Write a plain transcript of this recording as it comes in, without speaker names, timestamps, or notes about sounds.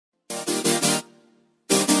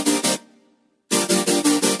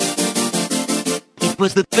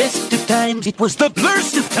was the best of times. It was the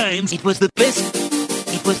blurst of times. It was the best.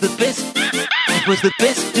 It was the best. It was the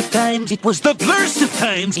best of times. It was the blurst of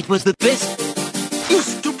times. It was the best. You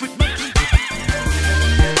stupid monkey.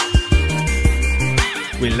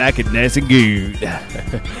 We like it nice and good.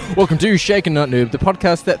 Welcome to Shaken Not Noob, the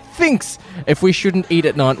podcast that thinks if we shouldn't eat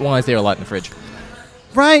at night, why is there a light in the fridge?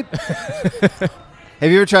 Right. Have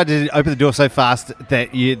you ever tried to open the door so fast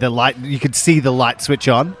that you could see the light switch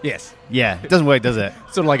on? Yes. Yeah, it doesn't work, does it?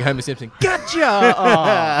 Sort of like Homer Simpson. Gotcha!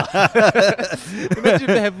 Aw. Imagine if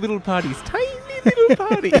they have little parties. Tiny little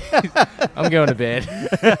parties. I'm going to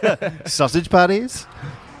bed. Sausage parties?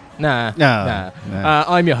 Nah. No.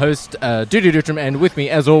 I'm your host, Dudu Dutram, and with me,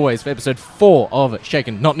 as always, for episode 4 of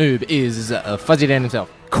Shaken Not Noob is Fuzzy Dan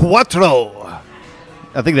himself. Quattro.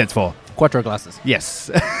 I think that's 4. Quattro glasses.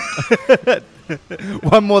 Yes.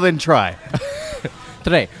 One more than try.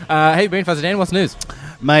 Today, how you been, Fuzzy Dan? What's news?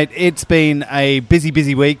 Mate, it's been a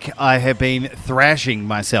busy week. I have been thrashing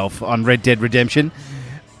myself on Red Dead Redemption.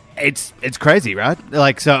 It's crazy, right?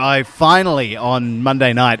 So I finally, on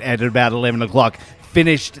Monday night at about 11 o'clock,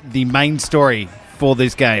 finished the main story for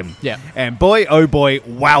this game. Yeah. And boy, oh boy,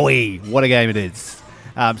 wowie, what a game it is.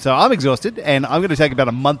 So I'm exhausted, and I'm going to take about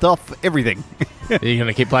a month off everything. Are you going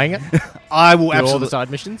to keep playing it? I will Do absolutely. all the side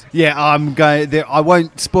missions? Yeah, I'm going. I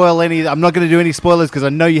won't spoil any. I'm not going to do any spoilers because I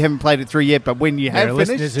know you haven't played it through yet. But when you There have are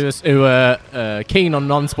finished, listeners who are keen on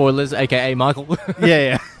non-spoilers, a.k.a. Michael.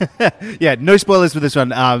 yeah, yeah, no spoilers for this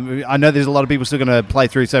one. I know there's a lot of people still going to play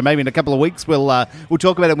through, so maybe in a couple of weeks we'll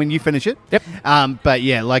talk about it when you finish it. Yep. But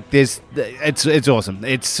yeah, it's awesome.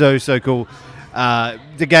 It's so cool.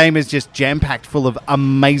 The game is just jam-packed full of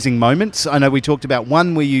amazing moments. I know we talked about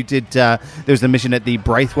one where you did, there was the mission at the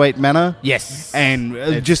Braithwaite Manor. Yes. And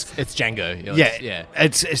It's Django. Yeah.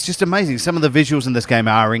 It's just amazing. Some of the visuals in this game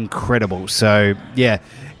are incredible. So, yeah,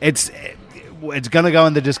 it's going to go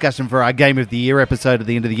in the discussion for our Game of the Year episode at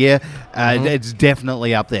the end of the year. It's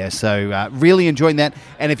definitely up there. So, really enjoying that.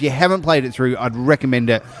 And if you haven't played it through, I'd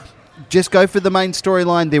recommend it. Just go for the main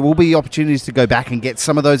storyline. There will be opportunities to go back and get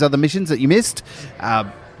some of those other missions that you missed.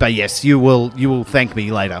 But yes, you will thank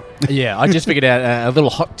me later. Yeah, I just figured out a little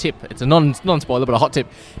hot tip. It's a non-spoiler, but a hot tip.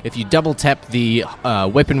 If you double tap the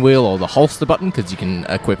weapon wheel or the holster button, because you can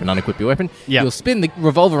equip and unequip your weapon, you'll spin the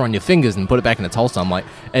revolver on your fingers and put it back in its holster. I'm like,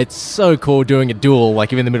 it's so cool doing a duel.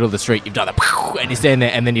 Like, you're in the middle of the street, you've done it, and you stand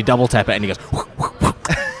there, and then you double tap it, and he goes...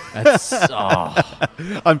 That's,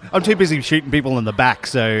 I'm too busy shooting people in the back,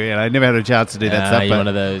 so I never had a chance to do that stuff. You're one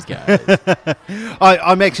of those guys.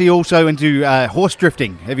 I'm actually also into horse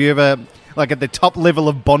drifting. Have you ever, at the top level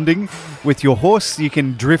of bonding with your horse, you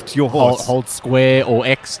can drift your horse? Hold square or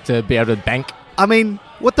X to be able to bank. I mean,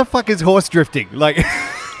 what the fuck is horse drifting?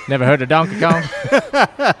 Never heard of Donkey Kong?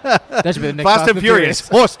 That should be the next Fast and Furious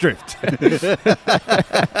horse drift.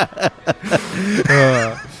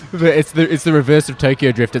 But it's the reverse of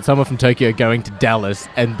Tokyo Drift. It's someone from Tokyo going to Dallas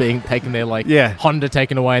and being taken there, Honda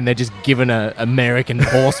taken away, and they're just given a American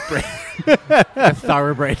horse breed, a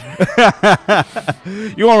thoroughbred.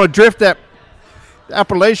 You want to drift that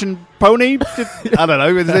Appalachian pony? I don't know.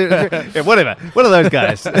 Yeah, whatever. One of those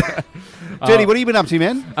guys. Jenny, what have you been up to,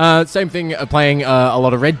 man? Same thing, playing a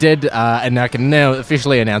lot of Red Dead, and I can now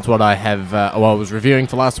officially announce what I have, I was reviewing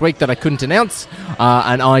for last week that I couldn't announce,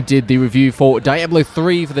 and I did the review for Diablo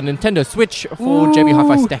 3 for the Nintendo Switch for JB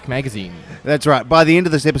Hi-Fi Stack Magazine. That's right. By the end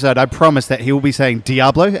of this episode, I promise that he will be saying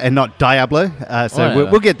Diablo and not Diablo,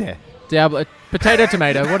 we'll get there. Diablo, potato,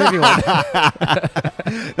 tomato, whatever you want.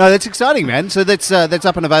 No, that's exciting, man. So that's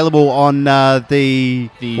up and available on the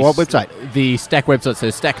what website? The Stack website, so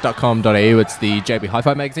stack.com.au. It's the JB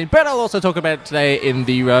Hi-Fi magazine. But I'll also talk about it today in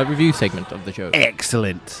the review segment of the show.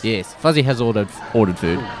 Excellent. Yes, Fuzzy has ordered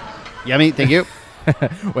food. Yummy, thank you.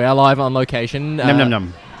 We are live on location. Num num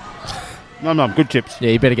num. Num num, good chips. Yeah,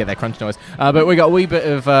 you better get that crunch noise. But we got a wee bit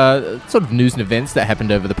of sort of news and events that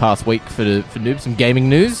happened over the past week for noobs. Some gaming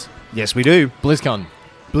news. Yes, we do. BlizzCon.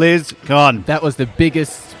 That was the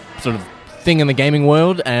biggest sort of thing in the gaming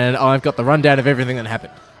world, and I've got the rundown of everything that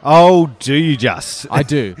happened. Oh, do you just? I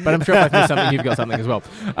do, but I'm sure if I've missed something, you've got something as well.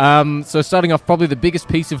 So starting off, probably the biggest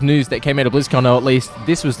piece of news that came out of BlizzCon, or at least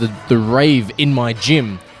this was the rave in my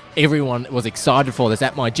gym. Everyone was excited for this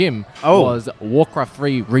at my gym. Was Warcraft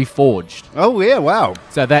 3 Reforged. Oh, yeah, wow.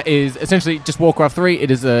 So that is essentially just Warcraft 3.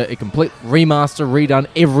 It is a complete remaster, redone.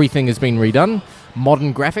 Everything has been redone.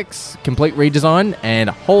 Modern graphics, complete redesign, and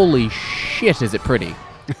holy shit, is it pretty.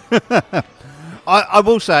 I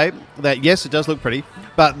will say that, yes, it does look pretty,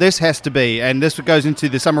 but this has to be, and this goes into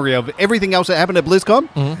the summary of everything else that happened at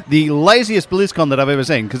BlizzCon, the laziest BlizzCon that I've ever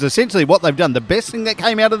seen, because essentially what they've done, the best thing that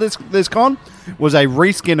came out of this con was a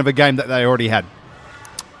reskin of a game that they already had.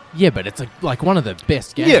 Yeah, but it's like one of the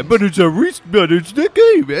best games. Yeah, but it's the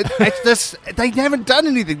game. It's just, they haven't done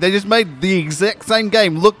anything. They just made the exact same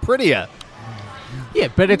game look prettier. Yeah,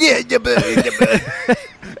 but it's...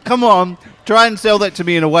 Come on. Try and sell that to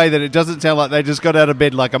me in a way that it doesn't sound like they just got out of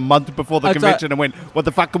bed like a month before the convention and went, what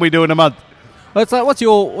the fuck can we do in a month? Well, it's like, what's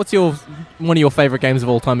your one of your favorite games of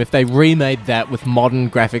all time if they remade that with modern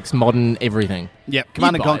graphics, modern everything? Yep,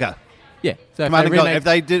 Command and Conquer. Yeah, so Command and Conquer. If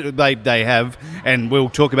they did, they have, and we'll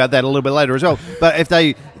talk about that a little bit later as well. But if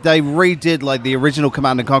they redid like the original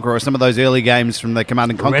Command and Conquer or some of those early games from the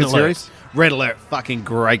Command and Conquer series, Red Alert, fucking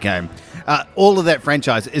great game. All of that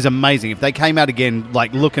franchise is amazing. If they came out again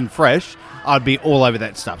like looking fresh, I'd be all over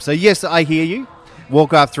that stuff. So yes, I hear you.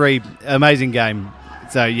 Warcraft 3, amazing game.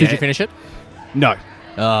 So yeah. Did you finish it? No.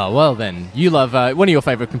 Oh, well then. You love... one of your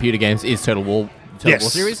favourite computer games is Total War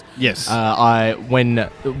series. Yes. When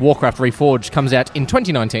Warcraft Reforged comes out in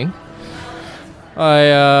 2019,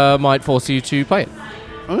 I might force you to play it.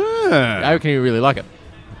 I reckon you really like it.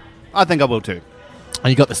 I think I will too. And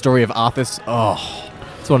you got the story of Arthas. Oh,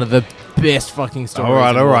 it's one of the best fucking stories.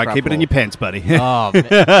 All right. Keep it in your pants, buddy. Oh, man.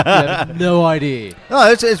 You have no idea. No,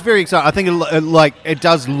 it's very exciting. I think it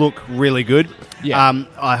does look really good. Yeah.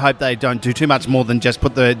 I hope they don't do too much more than just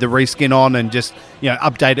put the reskin on and just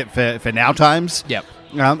update it for now times. Yep.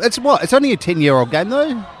 It's only a 10-year-old game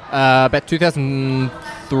though. About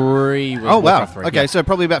 2003. Was Warcraft 3. Okay, so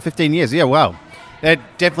probably about 15 years. Yeah, wow. It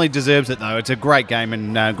definitely deserves it though. It's a great game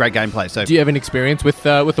and great gameplay. So, do you have any experience with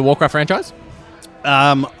the Warcraft franchise?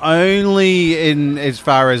 Only in as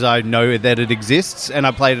far as I know that it exists, and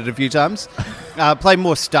I played it a few times. Played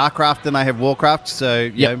more StarCraft than I have Warcraft,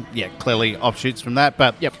 so clearly offshoots from that.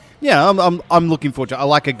 But I'm looking forward to it. I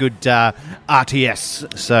like a good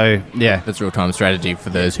RTS, so yeah, that's real-time strategy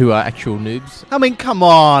for those who are actual noobs. I mean, come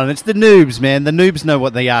on, it's the noobs, man. The noobs know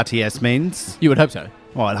what the RTS means. You would hope so.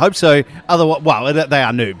 Well, I'd hope so. Otherwise, well, they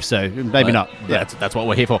are noobs, so maybe not. Yeah. That's what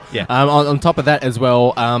we're here for. Yeah. On top of that as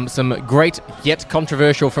well, some great yet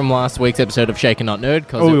controversial from last week's episode of Shaken Not Nerd,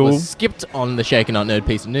 because it was skipped on the Shaken Not Nerd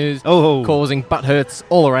piece of news, causing butt hurts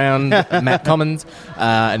all around Matt Commons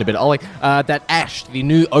and a bit of Ollie. That Ashe, the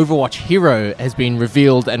new Overwatch hero, has been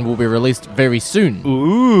revealed and will be released very soon.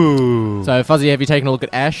 Ooh. So, Fuzzy, have you taken a look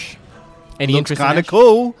at Ashe? Any Looks interest in kind of Ashe?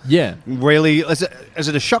 cool. Yeah. Really? Is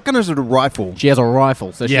it a shotgun or is it a rifle? She has a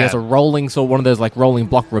rifle. So she has a rolling, one of those like rolling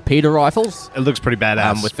block repeater rifles. It looks pretty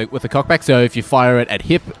badass. With the cockback. So if you fire it at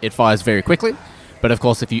hip, it fires very quickly. But of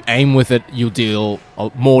course, if you aim with it, you'll deal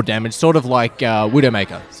more damage, sort of like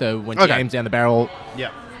Widowmaker. So when she aims down the barrel,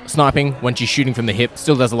 sniping, when she's shooting from the hip,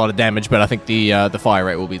 still does a lot of damage, but I think the fire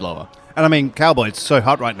rate will be lower. And I mean, Cowboy, it's so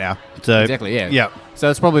hot right now. So exactly, yeah. So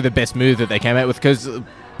it's probably the best move that they came out with, because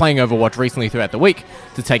playing Overwatch recently throughout the week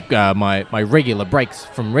to take my regular breaks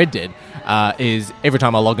from Red Dead is every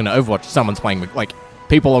time I log into Overwatch, someone's playing, like,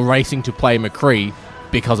 people are racing to play McCree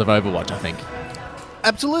because of Overwatch, I think.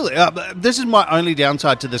 Absolutely. This is my only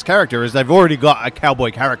downside to this character, is they've already got a Cowboy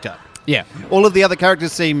character. Yeah. All of the other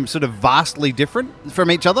characters seem sort of vastly different from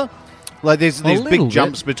each other. Like, there's big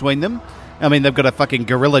jumps between them. I mean, they've got a fucking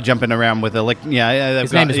gorilla jumping around with a...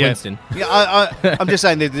 His name is Winston. Yeah, I'm just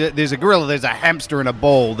saying there's a gorilla, there's a hamster and a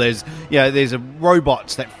ball, there's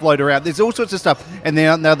robots that float around, there's all sorts of stuff. And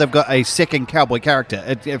now they've got a second Cowboy character.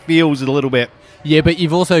 It feels a little bit... Yeah, but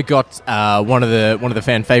you've also got one of the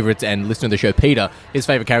fan favourites and listener of the show, Peter. His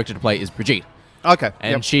favourite character to play is Brigitte. Okay.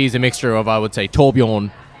 And she's a mixture of, I would say,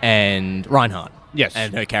 Torbjorn and Reinhardt. Yes.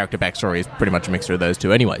 And her character backstory is pretty much a mixture of those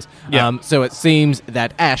two anyways. Yeah. So it seems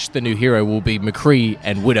that Ashe, the new hero, will be McCree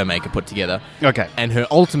and Widowmaker put together. Okay. And her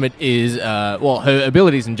ultimate is, her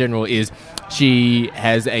abilities in general is she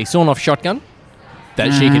has a sawn-off shotgun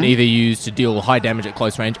that she can either use to deal high damage at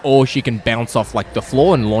close range, or she can bounce off like the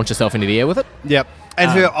floor and launch herself into the air with it. Yep.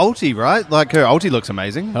 And her ulti, right? Like, her ulti looks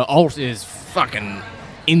amazing. Her ult is fucking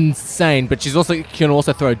insane, but can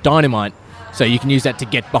also throw dynamite. So you can use that to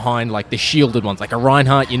get behind like the shielded ones. Like a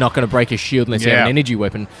Reinhardt, you're not going to break his shield unless you have an energy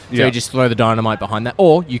weapon. So you just throw the dynamite behind that.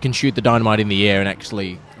 Or you can shoot the dynamite in the air and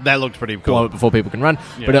actually... That looked pretty cool. Blow it before people can run.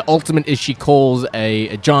 Yeah. But her ultimate is she calls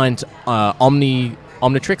a giant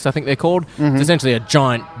Omnitrix, I think they're called. It's essentially a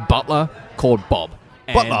giant butler called Bob.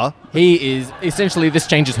 And butler? He is... Essentially, this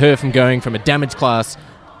changes her from going from a damage class,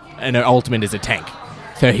 and her ultimate is a tank.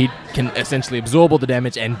 So he can essentially absorb all the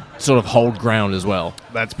damage and sort of hold ground as well.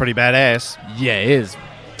 That's pretty badass. Yeah, it is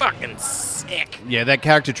fucking sick. Yeah, that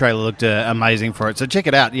character trailer looked amazing for it. So check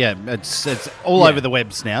it out. Yeah, it's all over the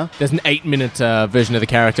webs now. There's an 8-minute version of the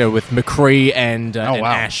character with McCree and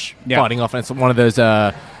Ashe fighting off. And it's one of those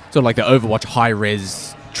sort of like the Overwatch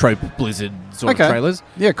high-res trope Blizzard sort of trailers.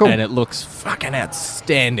 Yeah, cool. And it looks fucking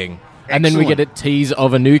outstanding. And then we get a tease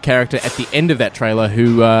of a new character at the end of that trailer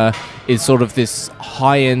who is sort of this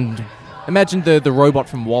high-end... Imagine the robot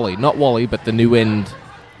from WALL-E. Not WALL-E, but the new end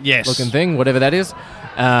looking thing, whatever that is.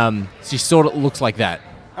 She sort of looks like that.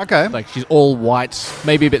 Okay. Like she's all white,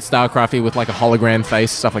 maybe a bit StarCrafty with like a hologram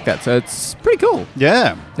face, stuff like that. So it's pretty cool.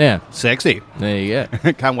 Yeah. Yeah. Sexy. There you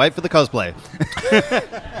go. Can't wait for the cosplay.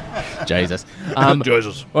 Jesus.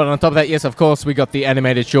 Jesus. Well, on top of that, yes, of course, we got the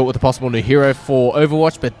animated short with a possible new hero for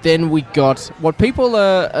Overwatch, but then we got what people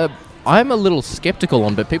are... I'm a little skeptical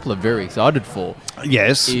on, but people are very excited for.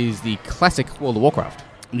 Yes. Is the classic World of Warcraft.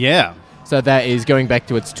 Yeah. So that is going back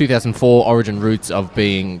to its 2004 origin roots of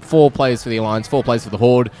being 4 players for the Alliance, 4 players for the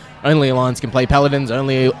Horde. Only Alliance can play Paladins,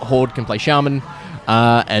 only Horde can play Shaman,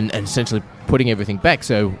 and essentially putting everything back.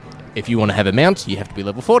 So if you want to have a mount, you have to be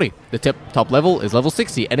level 40. The top level is level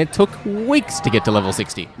 60, and it took weeks to get to level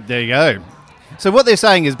 60. There you go. So what they're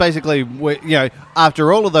saying is basically,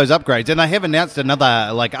 after all of those upgrades, and they have announced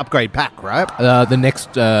another upgrade pack, right? The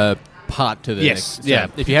next part to the next. So yeah.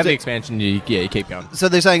 If you have the expansion, you keep going. So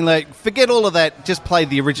they're saying forget all of that, just play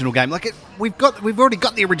the original game. We've already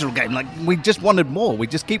got the original game. We just wanted more. We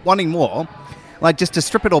just keep wanting more. Just to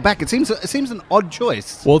strip it all back. It seems an odd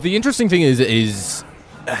choice. Well, the interesting thing is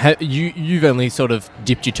you've only sort of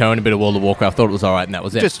dipped your toe in a bit of World of Warcraft, thought it was all right, and that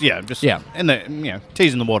was it. Just in the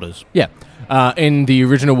teasing the waters. Yeah. In the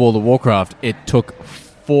original World of Warcraft, it took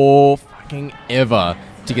ever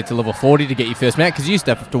to get to level 40 to get your first mount, because you used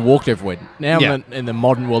to have to walk everywhere. Now in the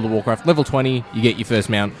modern World of Warcraft, level 20, you get your first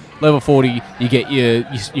mount. Level 40, you get your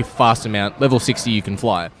faster mount. Level 60, you can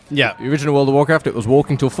fly. Yeah. The original World of Warcraft, it was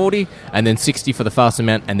walking till 40, and then 60 for the faster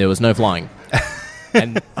mount, and there was no flying.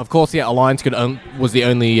 And, of course, Alliance was the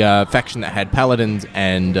only faction that had Paladins,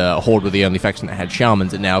 and Horde were the only faction that had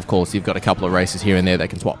Shamans, and now, of course, you've got a couple of races here and there that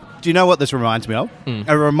can swap. Do you know what this reminds me of?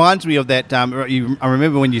 It reminds me of that... I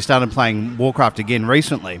remember when you started playing Warcraft again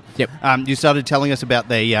recently. Yep. You started telling us about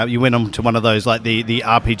you went on to one of those, the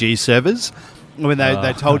RPG servers, when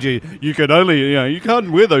they told you can only, you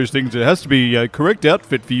can't wear those things. It has to be a correct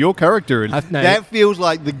outfit for your character. And that feels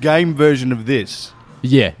like the game version of this.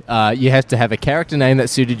 Yeah, you have to have a character name that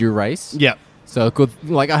suited your race. Yeah. So it could,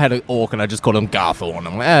 I had an orc and I just called him Garthorn.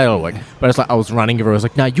 I'm like, that'll work. But it's I was running everywhere. I was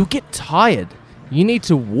like, no, you get tired. You need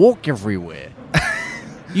to walk everywhere.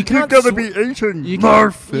 You can't. You're gonna be eating. You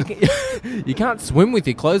can't swim with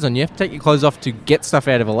your clothes on. You have to take your clothes off to get stuff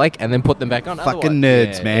out of a lake and then put them back on. Fucking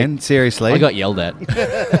nerds, man. Seriously. I got yelled at.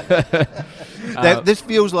 This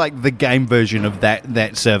feels like the game version of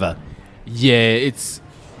that server. Yeah, it's...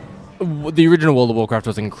 The original World of Warcraft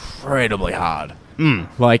was incredibly hard.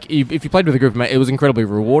 If you played with a group of mates, it was incredibly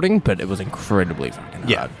rewarding, but it was incredibly fucking hard.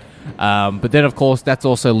 Yeah. But then, of course, that's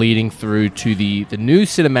also leading through to the new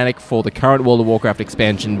cinematic for the current World of Warcraft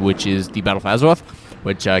expansion, which is the Battle for Azeroth,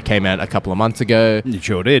 which came out a couple of months ago. You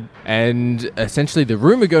sure did. And essentially the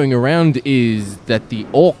rumor going around is that the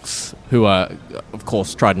orcs, who are, of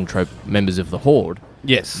course, tried and true members of the Horde,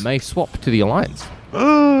 may swap to the Alliance.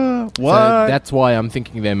 What? So that's why I'm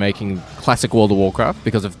thinking they're making classic World of Warcraft,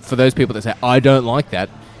 because for those people that say, I don't like that,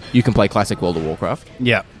 you can play classic World of Warcraft.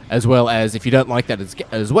 Yeah. As well as, if you don't like that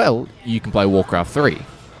as well, you can play Warcraft 3.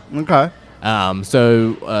 Okay.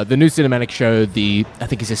 So the new cinematic showed I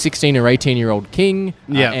think he's a 16 or 18-year-old king,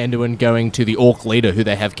 Anduin, going to the orc leader who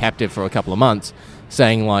they have captive for a couple of months,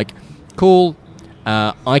 saying cool,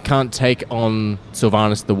 I can't take on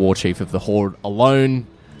Sylvanas, the war chief of the Horde, alone.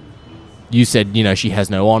 You said, she has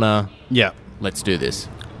no honor. Yeah. Let's do this.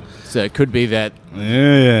 So it could be that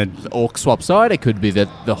the orc swap side. It could be that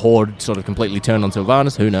the Horde sort of completely turn on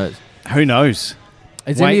Sylvanas. Who knows? Who knows?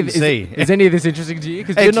 Is any of this interesting to you?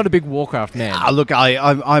 Because you're not a big Warcraft man. Look,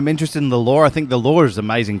 I'm interested in the lore. I think the lore is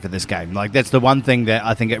amazing for this game. That's the one thing that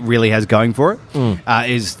I think it really has going for it,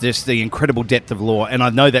 is just the incredible depth of lore. And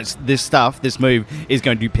I know that this move is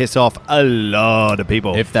going to piss off a lot of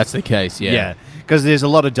people. If that's the case, yeah. Yeah. Because there's a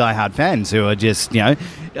lot of diehard fans who are just,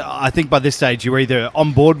 I think by this stage you're either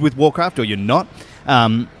on board with Warcraft or you're not.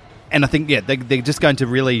 And I think, they're just going to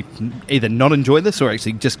really either not enjoy this or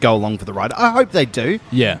actually just go along for the ride. I hope they do.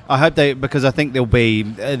 Yeah. I hope because I think there'll be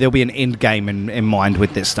an end game in mind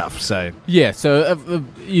with this stuff. So yeah, so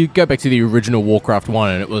you go back to the original Warcraft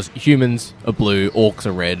 1 and it was humans are blue, orcs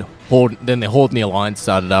are red, Horde, then the Horde and the Alliance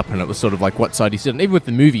started up and it was sort of like what side you sit on. Even with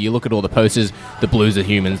the movie, you look at all the posters, the blues are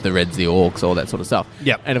humans, the reds the orcs, all that sort of stuff.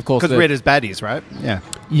 Yeah. And of course... Because red is baddies, right? Yeah.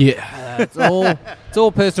 Yeah. It's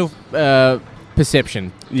all personal...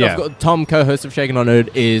 perception. Yeah. Tom, co-host of Shaken on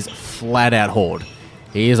Nerd, is flat out Horde.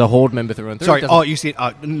 He is a Horde member through and through. Sorry, you said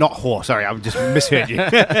not whore. Sorry, I just misheard you.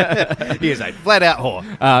 He is a flat out whore.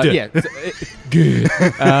 Yeah,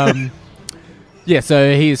 good. Yeah,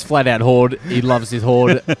 so he is flat out Horde. He loves his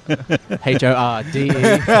Horde. Horde. I'm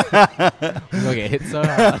gonna get hit so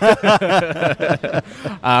hard.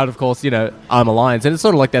 And of course, I'm Alliance, and it's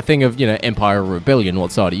sort of like that thing of Empire or Rebellion.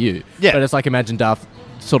 What side are you? Yeah. But it's like imagine Darth,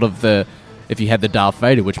 if you had the Darth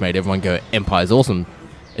Vader, which made everyone go Empire's awesome.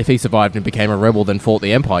 If he survived and became a rebel, then fought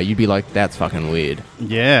the Empire, you'd be like, that's fucking weird.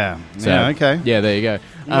 Yeah. So, yeah, okay. Yeah, there you go.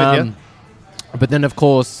 I'm with But then, of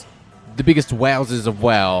course, the biggest wowzers of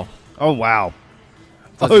WoW. Oh, wow.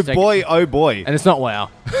 Let's Oh, just take boy. it- Oh, boy. And it's not WoW.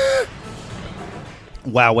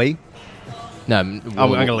 Wowie. No, I'm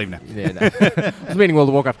going to leave now. Yeah, no. I was meaning World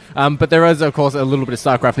of Warcraft. But there is, of course, a little bit of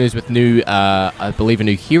StarCraft news with I believe, a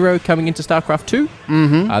new hero coming into StarCraft 2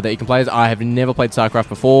 that you can play as. I have never played StarCraft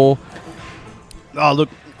before. Oh, look.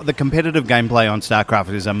 The competitive gameplay on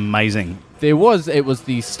StarCraft is amazing. It was the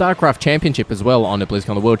StarCraft Championship as well on the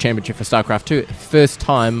BlizzCon, the World Championship for StarCraft 2. First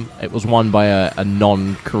time it was won by a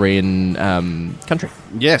non-Korean country.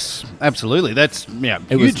 Yes, absolutely. That's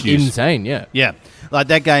It was huge news. insane, yeah. Yeah, like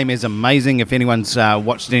that game is amazing. If anyone's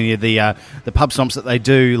watched any of the pub stomps that they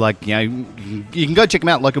do, you can go check them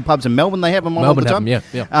out. Local pubs in Melbourne, they have them on all the time. Melbourne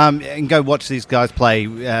have them, and go watch these guys play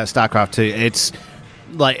StarCraft 2.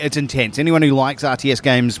 It's intense. Anyone who likes RTS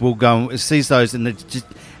games will go and sees those, and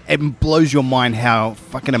it blows your mind how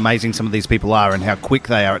fucking amazing some of these people are and how quick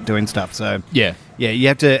they are at doing stuff. So Yeah. you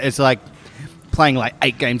have to. It's like playing like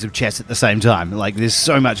 8 games of chess at the same time. Like there's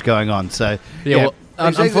so much going on. So Well,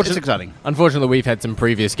 it's exciting. Unfortunately, we've had some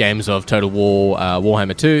previous games of Total War,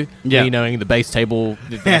 Warhammer 2. Yeah. Me knowing the base table,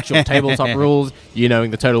 the actual tabletop rules. You knowing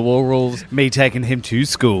the Total War rules. Me taking him to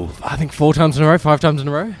school. I think 4 times in a row, 5 times in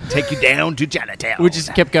a row. Take you down to Chinatown. We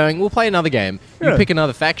just kept going, we'll play another game. You pick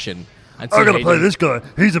another faction. And I gotta play this guy.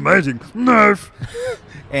 He's amazing. Nerf.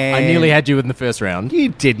 And I nearly had you in the first round. You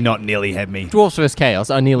did not nearly have me. Dwarves vs.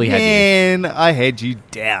 Chaos, I nearly had you. And I had you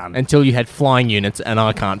down. Until you had flying units and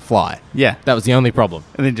I can't fly. Yeah. That was the only problem.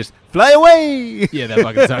 And then just fly away. Yeah, that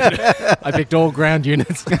fucking sucked. I picked all ground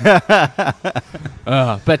units. So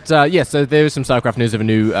there's some StarCraft news of a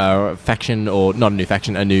new faction, or not a new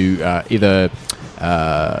faction, a new either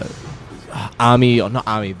army, or not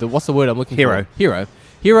army, what's the word I'm looking Hero. for?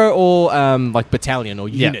 Hero or like battalion or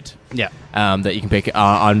unit Yeah. that you can pick.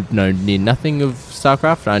 I know near nothing of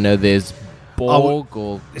StarCraft. I know there's Borg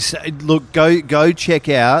or... So, look, go check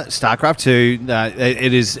out StarCraft 2.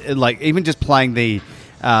 It is like even just playing the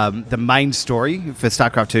main story for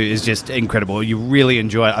StarCraft 2 is just incredible. You really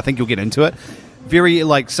enjoy it. I think you'll get into it. Very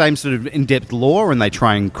same sort of in-depth lore, and they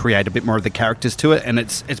try and create a bit more of the characters to it, and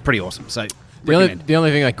it's pretty awesome. So the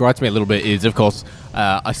only thing that gripes me a little bit is, of course,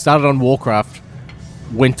 I started on Warcraft,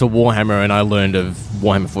 went to Warhammer, and I learned of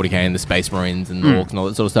Warhammer 40k and the Space Marines and the Orcs and all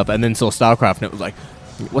that sort of stuff, and then saw StarCraft, and it was like,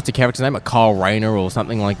 what's the character's name? Kyle Rayner or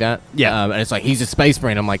something like that? Yeah. And it's like, he's a Space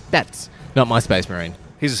Marine. I'm like, that's not my Space Marine.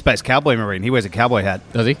 He's a space cowboy marine. He wears a cowboy hat.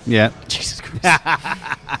 Does he? Yeah. Jesus Christ.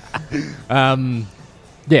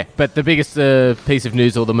 Yeah, but the biggest piece of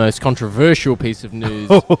news, or the most controversial piece of news...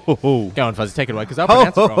 Go on, Fuzzy, take it away, because I'll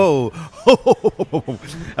pronounce it wrong.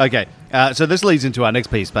 Okay, so this leads into our next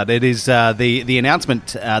piece, but it is the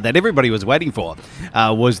announcement that everybody was waiting for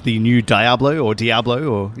was the new Diablo, or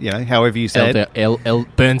however you say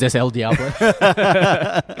it. Burns SL Diablo.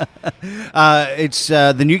 It's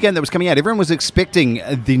the new game that was coming out. Everyone was expecting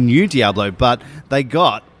the new Diablo, but they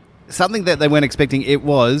got something that they weren't expecting. It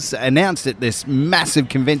was announced at this massive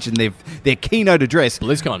convention. Their keynote address,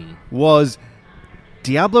 BlizzCon, was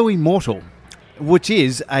Diablo Immortal, which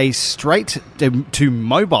is a straight to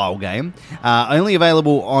mobile game, only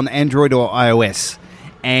available on Android or iOS.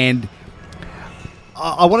 And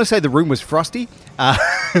I want to say the room was frosty.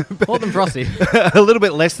 More than frosty. A little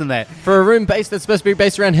bit less than that. For a room that's supposed to be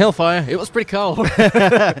based around Hellfire, it was pretty cold.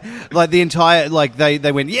 Like the entire,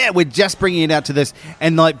 they went, yeah, we're just bringing it out to this,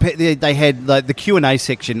 and they had the Q&A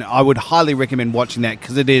section. I would highly recommend watching that,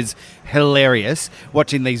 because it is hilarious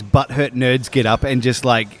watching these butthurt nerds get up and just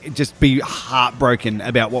be heartbroken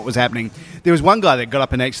about what was happening. There was one guy that got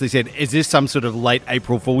up and actually said, "Is this some sort of late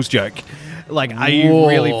April Fool's joke? Like, are you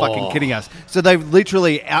really fucking kidding us?" So they've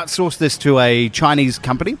literally outsourced this to a Chinese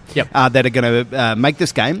company that are going to make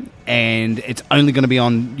this game, and it's only going to be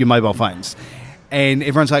on your mobile phones. And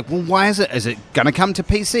everyone's like, well, why is it? Is it going to come to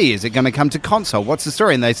PC? Is it going to come to console? What's the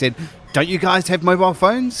story? And they said, don't you guys have mobile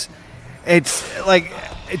phones? It's like...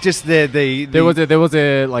 It just there was a the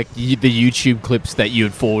YouTube clips that you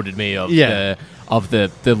had forwarded me of the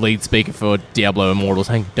lead speaker for Diablo Immortal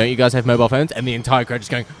saying, "Don't you guys have mobile phones?" And the entire crowd just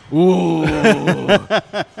going, "Ooh."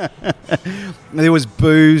 There was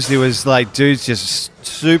boos. There was dudes just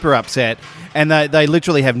super upset. And they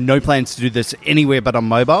literally have no plans to do this anywhere but on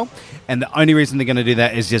mobile. And the only reason they're going to do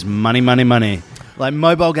that is just money, money, money. Like,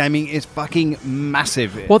 mobile gaming is fucking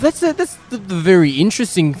massive. Well, that's the very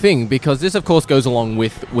interesting thing, because this, of course, goes along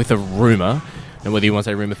with a rumor. And whether you want to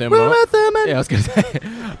say rumor Thurman or not. Thurman. Yeah, I was going to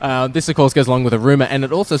say. This, of course, goes along with a rumor, and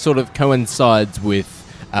it also sort of coincides with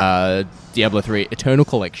Diablo 3 Eternal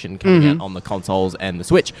Collection coming out on the consoles and the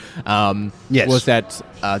Switch. Yes. Was that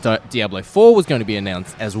Diablo 4 was going to be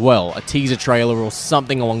announced as well, a teaser trailer or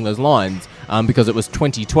something along those lines, because it was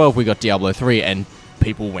 2012 we got Diablo 3 and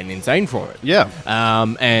people went insane for it. Yeah.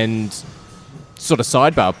 And sort of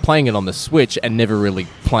sidebar, playing it on the Switch and never really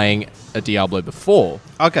playing a Diablo before.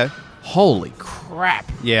 Okay. Holy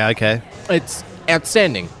crap. Yeah, okay. It's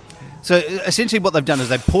outstanding. So essentially what they've done is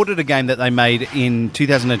they've ported a game that they made in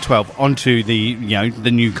 2012 onto the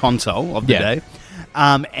new console of the day.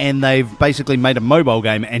 And they've basically made a mobile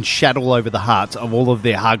game and shat all over the hearts of all of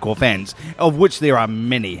their hardcore fans, of which there are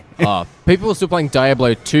many. People are still playing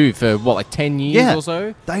Diablo 2 for, 10 years or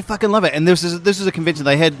so? They fucking love it. And this is a convention.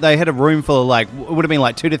 They had a room full of, like, it would have been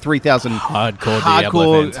like 2,000 to 3,000 hardcore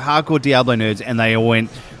Diablo nerds, and they all went,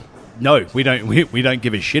 no, we don't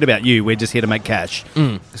give a shit about you. We're just here to make cash.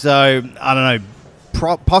 So, I don't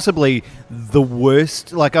know, possibly the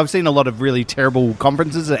worst. Like, I've seen a lot of really terrible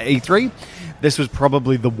conferences at E3. This was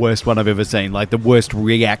probably the worst one I've ever seen. Like, the worst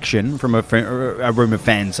reaction from a room of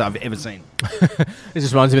fans I've ever seen. It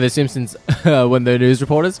just reminds me of The Simpsons when the news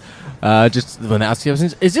reporters, just when they ask you,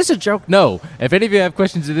 is this a joke? No. If any of you have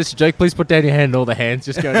questions, is this a joke, please put down your hand, and all the hands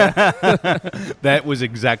just go down. That was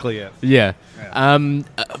exactly it. Yeah.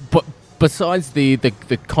 But besides the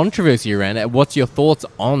controversy around it, what's your thoughts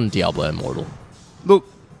on Diablo Immortal? Look,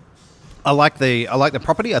 I like the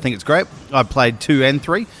property. I think it's great. I've played 2 and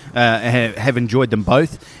 3. Have enjoyed them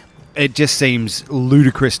both. It just seems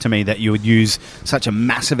ludicrous to me that you would use such a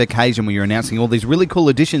massive occasion when you're announcing all these really cool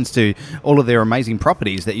additions to all of their amazing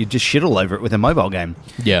properties that you just shit all over it with a mobile game.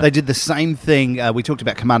 Yeah. They did the same thing. We talked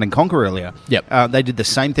about Command & Conquer earlier. Yep. They did the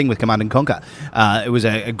same thing with Command & Conquer. It was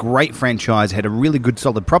a great franchise, had a really good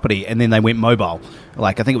solid property, and then they went mobile.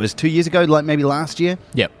 Like, I think it was 2 years ago, like maybe last year.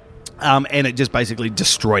 Yep. And it just basically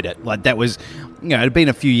destroyed it. Like, that was, it had been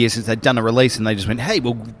a few years since they'd done a release, and they just went, hey,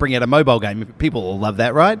 we'll bring out a mobile game. People will love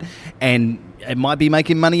that, right? And it might be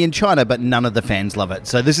making money in China, but none of the fans love it.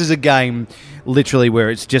 So this is a game, literally, where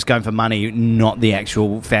it's just going for money, not the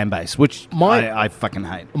actual fan base, which I fucking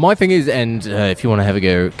hate. My thing is, and if you want to have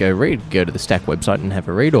a go read, go to the Stack website and have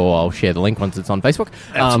a read, or I'll share the link once it's on Facebook.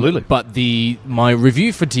 Absolutely. But my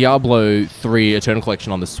review for Diablo 3 Eternal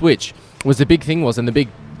Collection on the Switch was the big thing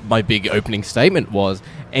my big opening statement was,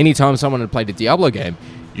 anytime someone had played a Diablo game,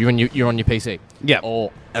 you're on your PC. Yeah.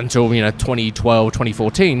 Or until 2012,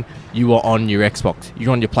 2014, you were on your Xbox.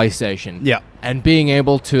 You're on your PlayStation. Yeah. And being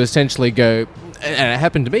able to essentially go, and it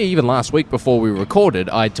happened to me even last week before we recorded,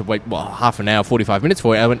 I had to wait half an hour, 45 minutes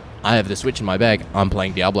for it. I have the Switch in my bag. I'm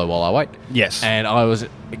playing Diablo while I wait. Yes. And I was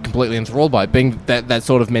completely enthralled by it, being that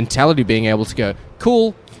sort of mentality, being able to go,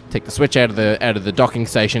 cool, take the Switch out of the docking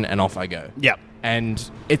station, and off I go. Yeah. And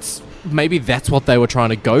maybe that's what they were trying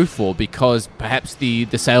to go for, because perhaps the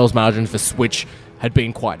sales margin for Switch had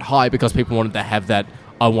been quite high because people wanted to have that,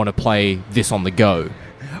 I want to play this on the go.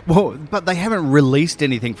 Well, but they haven't released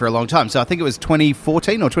anything for a long time. So I think it was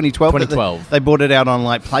 2014 or 2012. 2012. They brought it out on,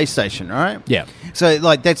 like, PlayStation, right? Yeah. So,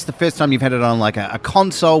 like, that's the first time you've had it on, like, a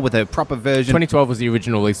console with a proper version. 2012 was the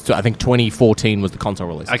original release. I think 2014 was the console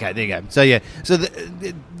release. Okay, there you go. So, yeah. So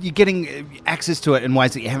you're getting access to it in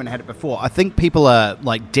ways that you haven't had it before. I think people are,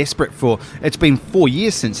 like, desperate for... It's been 4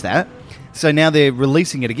 years since that. So now they're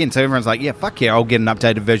releasing it again. So everyone's like, yeah, fuck yeah, I'll get an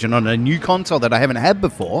updated version on a new console that I haven't had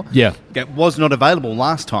before. Yeah. It was not available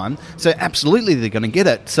last time. So absolutely they're going to get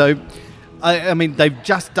it. So, I mean, they've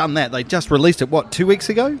just done that. They just released it, 2 weeks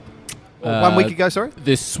ago? Or 1 week ago, sorry?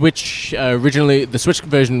 The Switch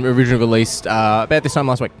version originally released about this time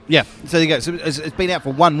last week. Yeah. So there you go. So it's been out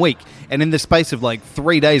for 1 week. And in the space of, like,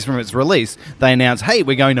 3 days from its release, they announced, hey,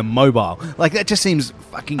 we're going to mobile. Like, that just seems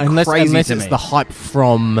fucking crazy to me. Unless it's the hype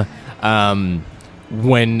from...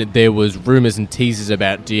 when there was rumors and teasers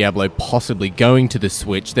about Diablo possibly going to the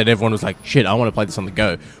Switch, that everyone was like, shit, I want to play this on the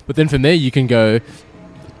go. But then from there you can go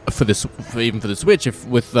even for the Switch, if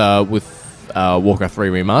with Warcraft 3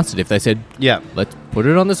 Remastered, if they said, yeah, let's put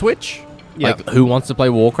it on the Switch. Yep. Like, who wants to play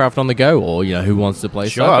Warcraft on the go, or who wants to play?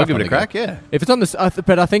 Sure, I'll give it a crack. Yeah, if it's on this,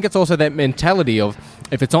 but I think it's also that mentality of,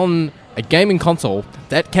 if it's on a gaming console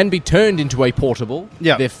that can be turned into a portable,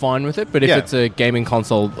 they're fine with it. But if it's a gaming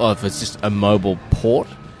console, if it's just a mobile port,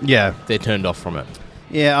 they're turned off from it.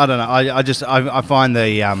 Yeah, I don't know. I find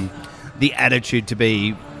the attitude to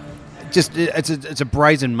be it's a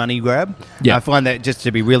brazen money grab. Yeah. I find that just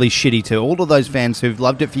to be really shitty to all of those fans who've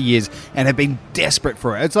loved it for years and have been desperate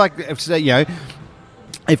for it. It's like,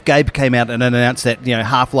 if Gabe came out and announced that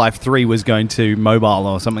Half-Life 3 was going to mobile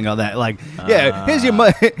or something like that, like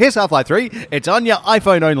here's Half-Life 3, it's on your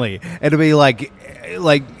iPhone only. It'll be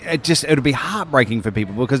it'll be heartbreaking for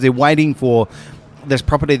people because they're waiting for this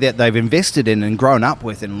property that they've invested in and grown up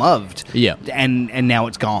with and loved. Yeah. And now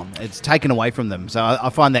it's gone. It's taken away from them. So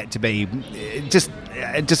I find that to be just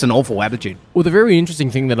an awful attitude. Well, the very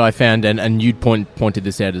interesting thing that I found, and you'd pointed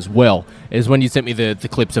this out as well, is when you sent me the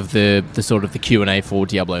clips of the sort of the Q&A for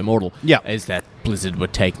Diablo Immortal, is that Blizzard were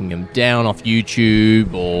taking them down off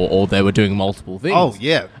YouTube or they were doing multiple things. Oh,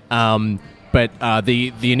 yeah. But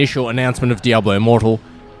the initial announcement of Diablo Immortal,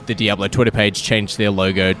 the Diablo Twitter page changed their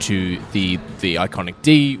logo to the iconic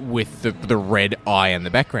D with the red eye in the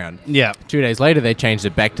background. Yeah. 2 days later, they changed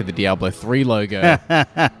it back to the Diablo 3 logo.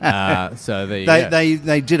 So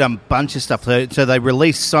they did a bunch of stuff. So they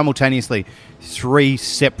released simultaneously 3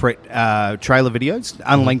 separate trailer videos,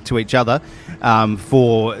 unlinked to each other,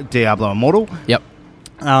 for Diablo Immortal. Yep.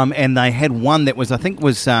 And they had one that was,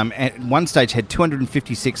 at one stage had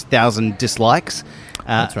 256,000 dislikes.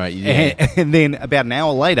 That's right. Yeah. And then about an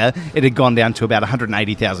hour later, it had gone down to about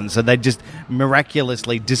 180,000. So they just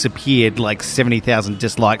miraculously disappeared like 70,000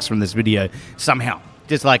 dislikes from this video somehow.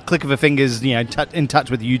 Just like click of a fingers, in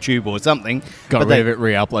touch with YouTube or something. Got rid of it,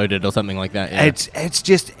 re-uploaded or something like that. Yeah. It's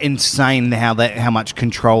just insane how much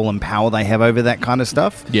control and power they have over that kind of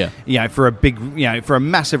stuff. Yeah. For a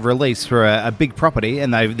massive release for a big property,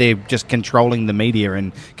 and they're just controlling the media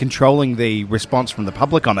and controlling the response from the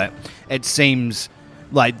public on it. It seems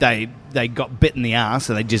like they got bit in the ass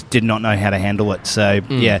and they just did not know how to handle it. So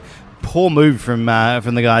poor move from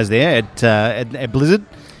the guys there at Blizzard.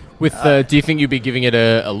 Do you think you'd be giving it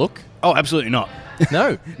a look? Oh, absolutely not.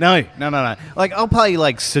 No. No. Like, I'll play,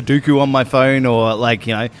 like, Sudoku on my phone or, like,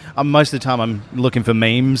 most of the time I'm looking for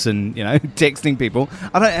memes and, texting people.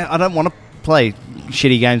 I don't want to play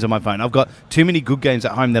shitty games on my phone. I've got too many good games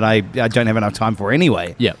at home that I don't have enough time for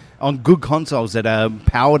anyway. Yeah. On good consoles that are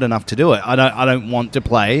powered enough to do it. I don't want to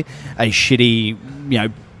play a shitty,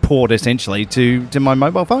 port, essentially, to my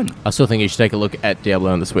mobile phone. I still think you should take a look at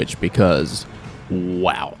Diablo on the Switch because,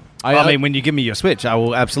 wow. I mean, when you give me your Switch, I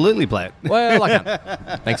will absolutely play it. Well, I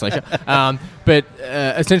can. Thanks, Alicia. But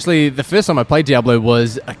essentially, the first time I played Diablo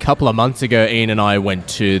was a couple of months ago. Ian and I went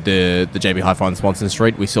to the JB Hi-Fi on Swanson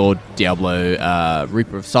Street. We saw Diablo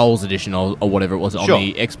Reaper of Souls edition or whatever it was on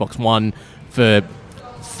the Xbox One for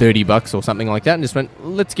 $30 or something like that, and just went,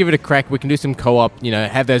 let's give it a crack. We can do some co-op.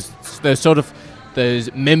 Have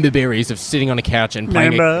those member berries of sitting on a couch and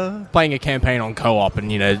playing a campaign on co-op,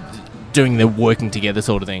 and doing the working together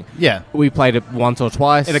sort of thing. Yeah. We played it once or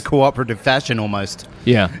twice. In a cooperative fashion, almost.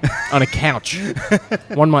 Yeah. On a couch.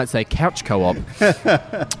 One might say couch co-op.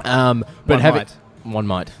 One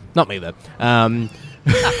might. Not me, though.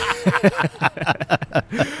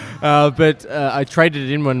 But I traded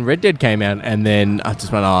it in when Red Dead came out, and then I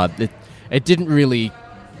just went, it didn't really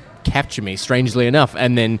capture me, strangely enough.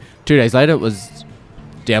 And then 2 days later, it was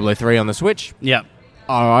Diablo 3 on the Switch. Yeah.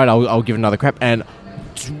 All right, I'll give it another crap. And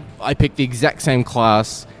I picked the exact same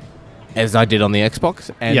class as I did on the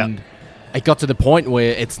Xbox, and it got to the point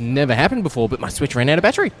where it's never happened before, but my Switch ran out of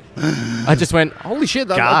battery. I just went, holy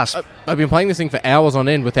shit, I've been playing this thing for hours on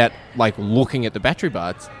end without looking at the battery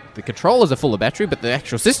bar. The controllers are full of battery, but the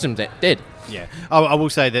actual system's dead. Yeah. I will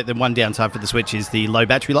say that the one downside for the Switch is the low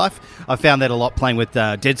battery life. I found that a lot playing with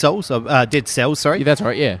Dead Cells, sorry. Yeah, that's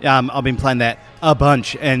right, yeah. I've been playing that a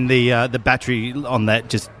bunch, and the battery on that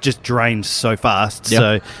just drains so fast. Yep.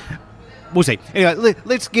 So we'll see. Anyway,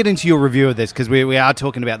 let's get into your review of this, because we are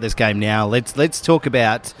talking about this game now. Let's talk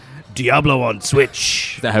about Diablo on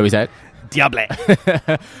Switch. Is that how we say it? Diablo.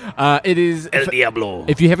 It is El Diablo.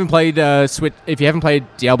 If you haven't played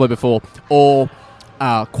Diablo before, or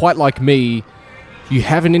quite like me, you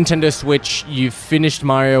have a Nintendo Switch, you've finished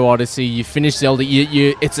Mario Odyssey, you've finished Zelda,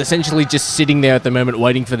 it's essentially just sitting there at the moment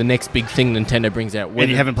waiting for the next big thing Nintendo brings out. And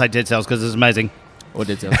you haven't played Dead Cells because it's amazing. Or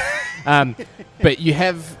Dead Cells. But you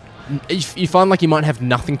find like you might have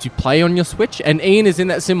nothing to play on your Switch, and Ian is in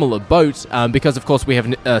that similar boat because, of course, we have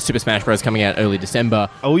Super Smash Bros. Coming out early December.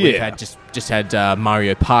 Oh, yeah. We've just had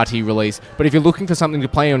Mario Party release. But if you're looking for something to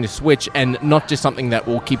play on your Switch, and not just something that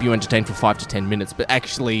will keep you entertained for 5 to 10 minutes, but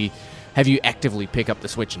actually have you actively pick up the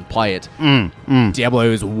Switch and play it, Diablo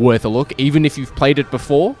is worth a look, even if you've played it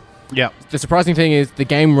before. Yeah. The surprising thing is the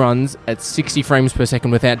game runs at 60 frames per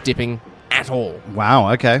second without dipping at all.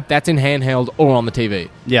 Wow, okay. That's in handheld or on the TV.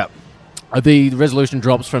 Yeah. The resolution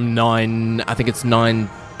drops from 920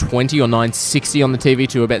 920 or 960 on the TV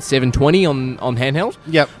to about 720 on handheld.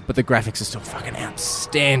 Yep. But the graphics are still fucking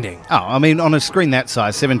outstanding. Oh, I mean, on a screen that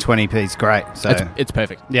size, 720p is great. So It's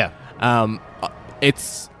perfect. yeah.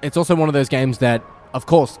 It's also one of those games that, of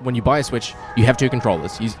course, when you buy a Switch, you have two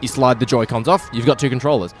controllers. You slide the Joy-Cons off, you've got two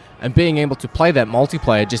controllers. And being able to play that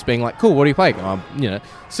multiplayer, just being like, cool, what are you playing?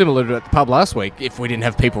 Similar to at the pub last week, if we didn't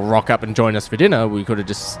have people rock up and join us for dinner, we could have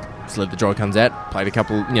just slid the Joy-Cons out, played a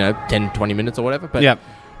couple, 10, 20 minutes or whatever. But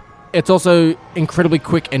it's also incredibly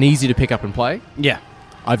quick and easy to pick up and play. Yeah.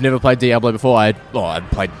 I've never played Diablo before. I'd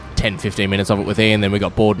played 10, 15 minutes of it with Ian, then we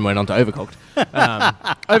got bored and went on to Overcooked.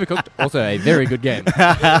 Overcooked, also a very good game.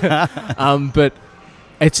 But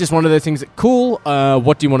it's just one of those things that, cool,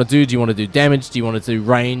 what do you want to do? Do you want to do damage? Do you want to do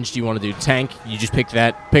range? Do you want to do tank? You just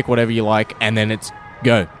pick whatever you like, and then it's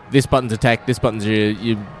go. This button's attack, this button's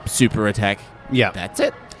your super attack. Yeah. That's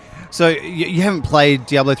it. So you haven't played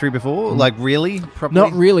Diablo 3 before? Like, really? Properly?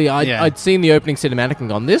 Not really. I'd seen the opening cinematic and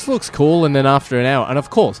gone, this looks cool, and then after an hour, and of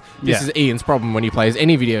course, this is Ian's problem when he plays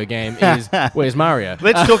any video game, is where's Mario?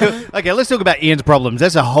 Let's talk about Ian's problems.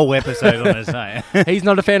 That's a whole episode on this. He's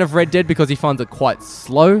not a fan of Red Dead because he finds it quite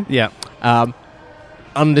slow. Yeah.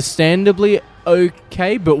 Understandably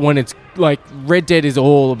okay, but when it's like, Red Dead is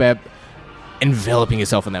all about enveloping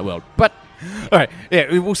yourself in that world. But all right,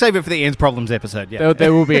 yeah, we'll save it for the Ian's problems episode. Yeah,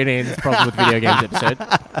 there will be an Ian's problem with video games episode.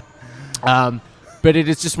 But it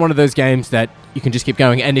is just one of those games that you can just keep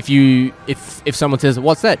going. And if someone says,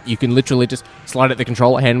 "What's that?" you can literally just slide at the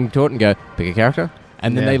controller, hand them to it, and go pick a character,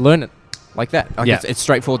 and then they learn it like that. It's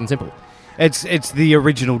straightforward and simple. It's the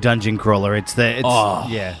original dungeon crawler.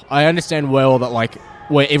 I understand well that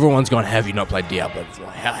where everyone's gone, have you not played Diablo before?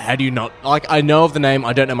 How do you not? I know of the name,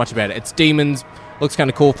 I don't know much about it. It's demons. Looks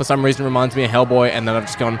kind of cool. For some reason, reminds me of Hellboy, and then I've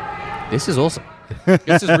just gone, this is awesome.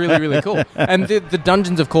 This is really, really cool. And the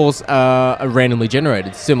dungeons, of course, are randomly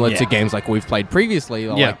generated, similar to games like we've played previously.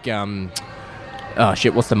 Like,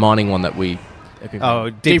 what's the mining one that we...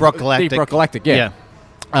 Deep Rock Galactic. Deep Rock Galactic, yeah.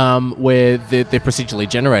 Where they're procedurally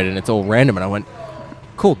generated, and it's all random, and I went,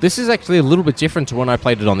 cool, this is actually a little bit different to when I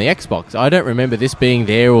played it on the Xbox. I don't remember this being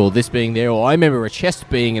there, or this being there, or I remember a chest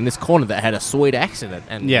being in this corner that had a sweet accident,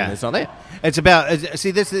 and it's not there. It's about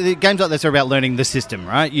games like this are about learning the system,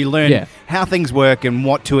 right? You learn how things work and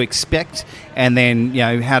what to expect, and then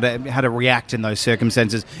how to react in those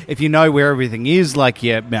circumstances. If you know where everything is,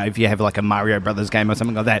 if you have like a Mario Brothers game or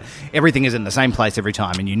something like that, everything is in the same place every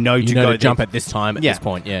time, and you know to jump at this time at this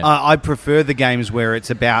point. Yeah, I prefer the games where it's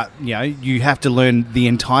about you have to learn the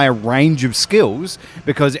entire range of skills,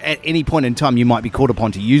 because at any point in time you might be called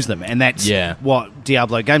upon to use them, and that's what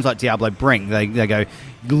games like Diablo bring. They go,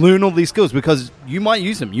 learn all these skills because you might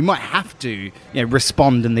use them. You might have to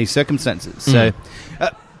respond in these circumstances. So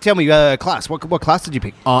tell me, class. What class did you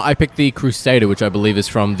pick? I picked the Crusader, which I believe is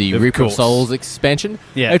from the Reaper of Souls expansion.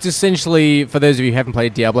 Yeah. It's essentially, for those of you who haven't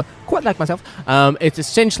played Diablo, quite like myself, it's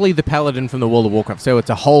essentially the Paladin from the World of Warcraft. So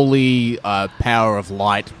it's a holy power of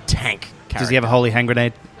light tank character. Does he have a holy hand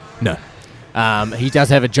grenade? No. He does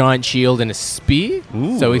have a giant shield and a spear.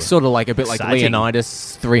 Ooh, so he's sort of like a bit like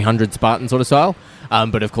Leonidas 300 Spartan sort of style.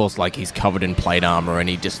 But of course, he's covered in plate armor, and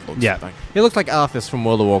he just looks he looks like Arthas from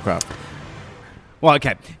World of Warcraft. Well,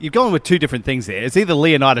 okay, you've gone with two different things there. It's either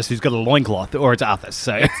Leonidas who's got a loincloth, or it's Arthas.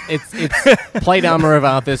 So it's plate armor of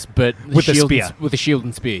Arthas, but with a spear, with a shield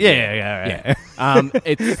and spear. Yeah.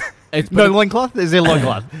 It's no loincloth. Is there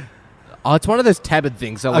loincloth? It's one of those tabard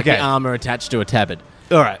things. So the armor attached to a tabard.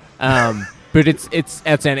 All right. But it's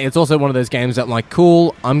outstanding. It's also one of those games that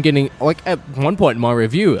cool. I'm getting at one point in my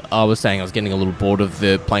review, I was saying I was getting a little bored of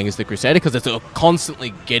playing as the Crusader, because it's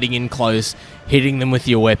constantly getting in close, hitting them with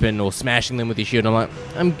your weapon or smashing them with your shield. I'm like,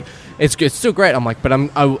 it's still great. I'm like, but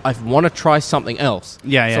I want to try something else. So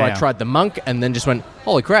I tried the monk, and then just went,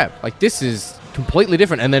 holy crap! This is completely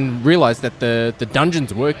different. And then realized that the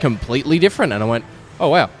dungeons were completely different, and I went, oh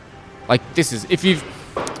wow! This is, if you've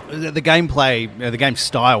the gameplay, the game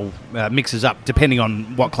style mixes up depending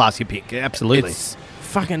on what class you pick. Absolutely. It's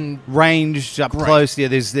fucking ranged up close. Yeah,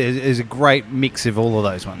 there's a great mix of all of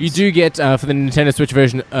those ones. You do get, for the Nintendo Switch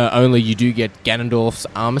version only, you do get Ganondorf's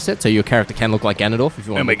armor set, so your character can look like Ganondorf if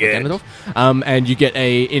you want to look like Ganondorf. And you get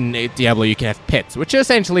in Diablo, you can have pets, which are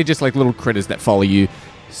essentially just little critters that follow you,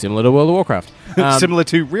 similar to World of Warcraft. Similar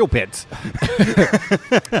to real pets.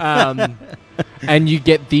 And you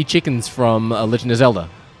get the chickens from Legend of Zelda.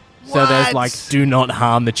 So there's do not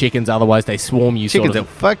harm the chickens, otherwise they swarm you. Chickens will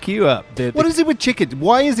fuck you up. What is it with chickens?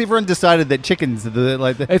 Why has everyone decided that chickens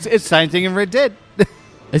are it's same thing in Red Dead?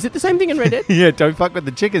 Is it the same thing in Red Dead? Yeah, don't fuck with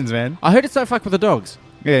the chickens, man. I heard it's don't fuck with the dogs.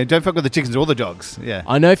 Yeah, don't fuck with the chickens or the dogs. Yeah.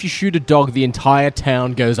 I know if you shoot a dog, the entire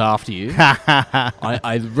town goes after you.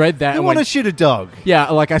 I read that. You want to shoot a dog? Yeah,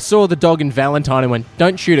 like I saw the dog in Valentine and went,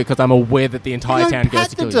 don't shoot it because I'm aware that the entire town goes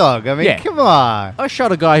to kill the dog. I mean, Yeah. come on. I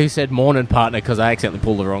shot a guy who said morning partner because I accidentally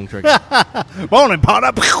pulled the wrong trigger. Morning,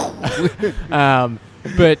 partner.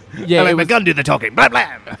 But yeah, Let my gun do the talking. Blah,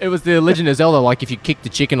 blah. it was the Legend of Zelda. Like if you kicked a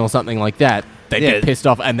chicken or something like that, they'd Yeah. get pissed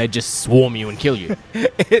off and they'd just swarm you and kill you.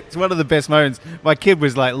 It's one of the best moments. My kid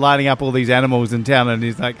was like lining up all these animals in town, and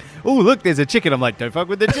he's like, "Oh, look, there's a chicken." I'm like, "Don't fuck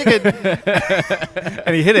with the chicken."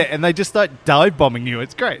 And he hit it, and they just start dive bombing you.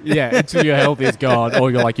 It's great. Yeah, until your health is gone or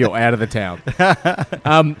you're out of the town.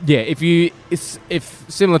 If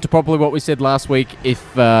similar to probably what we said last week, if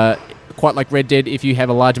quite like Red Dead, if you have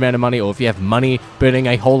a large amount of money or if you have money burning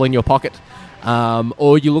a hole in your pocket,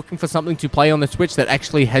 or you're looking for something to play on the Switch that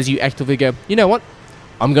actually has you actively go, you know what,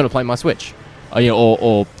 I'm going to play my Switch.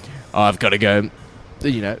 Or I've got to go,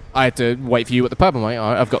 I had to wait for you at the pub. I'm like,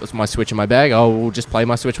 I've got my Switch in my bag. I'll just play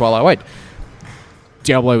my Switch while I wait.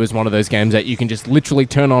 Diablo is one of those games that you can just literally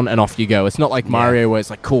turn on and off you go. It's not like Mario where it's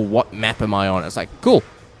like, cool, what map am I on? It's like, cool,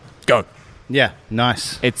 go. Yeah,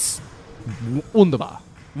 nice. It's wunderbar.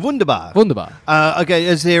 Wunderbar. Wunderbar. Okay,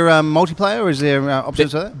 is there multiplayer or is there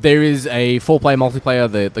options for that? There is a 4-player multiplayer,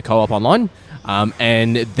 the co-op online,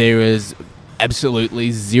 and there is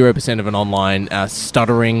absolutely 0% of an online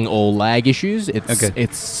stuttering or lag issues.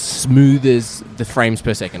 It's smooth as the frames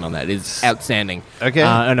per second on that. It's outstanding. Okay.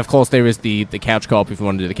 And of course there is the couch co-op. If you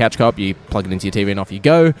want to do the couch co-op, you plug it into your TV and off you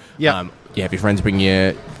go. Yeah. You have your friends bring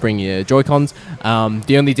your Joy-Cons.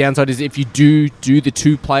 The only downside is if you do the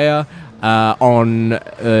 2-player on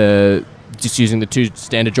just using the 2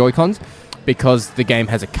 standard Joy-Cons, because the game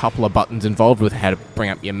has a couple of buttons involved with how to bring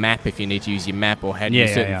up your map if you need to use your map or how to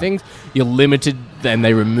use certain things. You're limited, then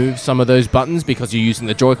they remove some of those buttons because you're using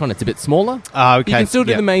the Joy-Con. It's a bit smaller. Okay. You can still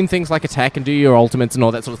do the main things like attack and do your ultimates and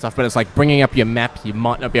all that sort of stuff, but it's like bringing up your map you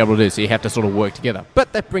might not be able to do, so you have to sort of work together.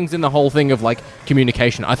 But that brings in the whole thing of like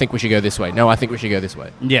communication. I think we should go this way. No, I think we should go this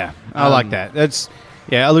way. Yeah, I like that. That's...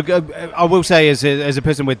 Yeah, look, I will say as a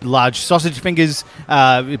person with large sausage fingers,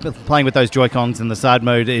 playing with those Joy-Cons in the side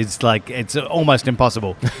mode is like, it's almost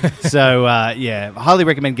impossible. So, yeah, highly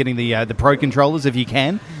recommend getting the Pro controllers if you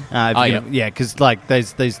can. Yeah, because like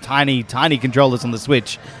those tiny controllers on the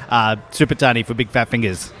Switch are super tiny for big fat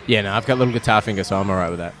fingers. Yeah, no, I've got little guitar fingers, so I'm all right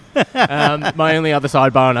with that. My only other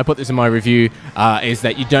sidebar, and I put this in my review, is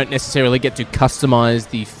that you don't necessarily get to customize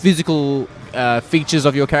the physical features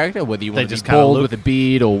of your character, whether you want to be bald with a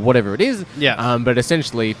beard or whatever it is. Yeah. But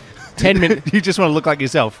essentially, 10 minutes... You just want to look like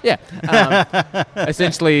yourself. Yeah.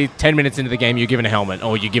 Essentially, 10 minutes into the game, you're given a helmet,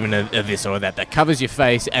 or you're given a this or that covers your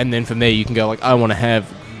face, and then from there you can go like, I want to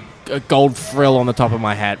have a gold frill on the top of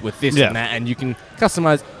my hat with this and that, and you can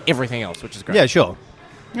customize everything else, which is great. Yeah, sure.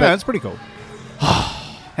 Yeah, that's pretty cool.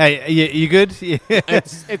 Hey, you good? Yeah.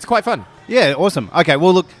 It's quite fun. Yeah, awesome. Okay,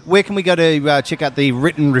 well, look, where can we go to check out the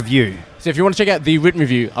written review? So if you want to check out the written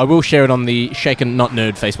review, I will share it on the Shaken Not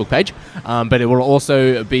Nerd Facebook page, but it will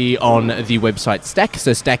also be on the website Stack.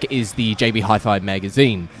 So Stack is the JB Hi-Fi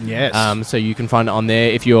magazine. Yes. So you can find it on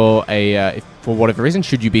there if you're if for whatever reason,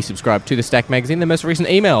 should you be subscribed to the Stack magazine. The most recent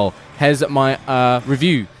email has my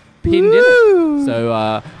review pinned in it. So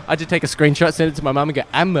I did take a screenshot, send it to my mum and go,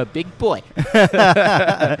 I'm a big boy.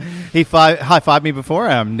 He high-fived me before.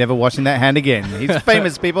 I'm never washing that hand again. He's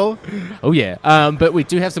famous, people. Oh, yeah. But we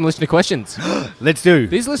do have some listener questions. Let's do.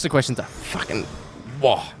 These listener questions are fucking...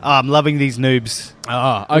 Whoa. Oh, I'm loving these noobs.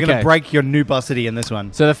 Oh, okay. We're going to break your noobosity in this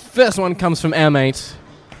one. So the first one comes from our mate,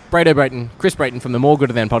 Chris Brayton from the More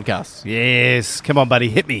Gooder Than podcast. Yes. Come on, buddy.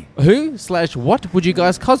 Hit me. Who/what would you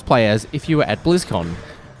guys cosplay as if you were at BlizzCon?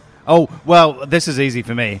 Oh, well, this is easy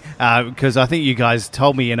for me because I think you guys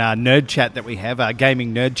told me in our nerd chat that we have, our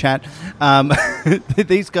gaming nerd chat,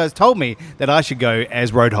 these guys told me that I should go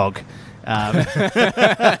as Roadhog.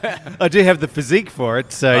 I do have the physique for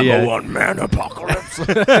it, so I'm yeah. a one-man apocalypse.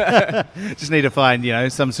 Just need to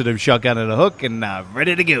find, some sort of shotgun and a hook and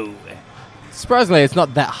ready to go. Surprisingly, it's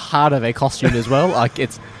not that hard of a costume as well. Like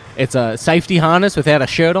it's a safety harness without a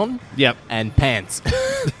shirt on. Yep. And pants.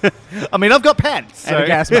 I mean, I've got pants. And a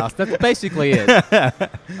gas mask. That's basically it. There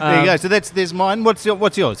you go. So there's mine. What's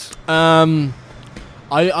yours?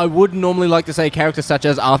 I would normally like to say characters such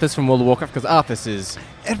as Arthas from World of Warcraft, because Arthas is...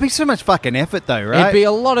 It'd be so much fucking effort, though, right? It'd be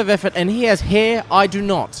a lot of effort, and he has hair. I do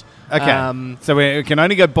not. Okay. So we can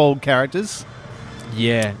only go bald characters.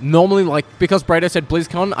 Yeah. Normally, because Brado said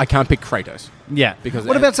BlizzCon, I can't pick Kratos. Yeah. Because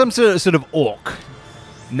what about some sort of orc?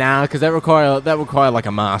 Nah, because that require like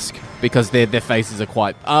a mask, because their faces are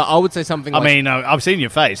quite... I would say something like... I mean, I've seen your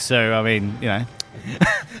face, so, I mean,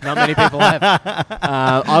 Not many people have.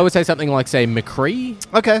 I would say something like, say, McCree.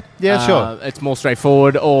 Okay, yeah, sure. It's more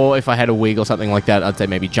straightforward. Or if I had a wig or something like that, I'd say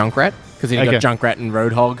maybe Junkrat. Because you've got Junkrat and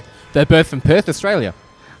Roadhog. They're both from Perth, Australia.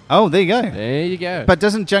 Oh, there you go. There you go. But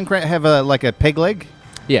doesn't Junkrat have a peg leg?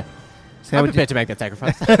 Yeah. So I'm prepared to make that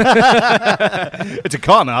sacrifice. It's a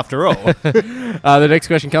con, after all. The next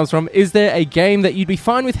question comes from, is there a game that you'd be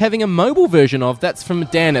fine with having a mobile version of? That's from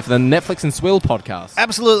Dan for the Netflix and Swill podcast.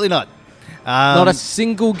 Absolutely not. Not a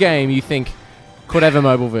single game you think could have a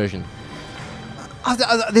mobile version.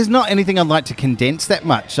 There's not anything I'd like to condense that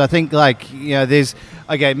much. I think, there's...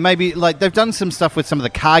 Okay, maybe, they've done some stuff with some of the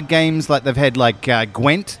card games. Like, they've had,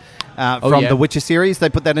 Gwent from the Witcher series. They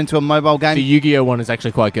put that into a mobile game. The Yu-Gi-Oh! One is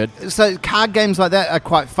actually quite good. So, card games like that are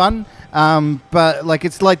quite fun. But,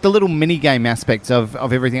 it's like the little mini-game aspects of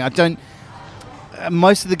everything. I don't...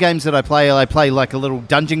 most of the games that I play like a little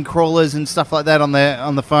dungeon crawlers and stuff like that on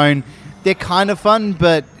the phone. They're kind of fun,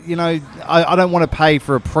 but, I don't want to pay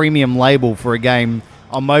for a premium label for a game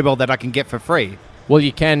on mobile that I can get for free. Well,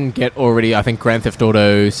 you can get already, I think, Grand Theft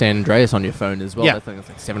Auto San Andreas on your phone as well. Yeah. I think it's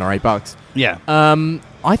like $7 or $8. Yeah.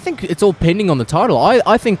 I think it's all pending on the title.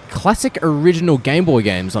 I think classic original Game Boy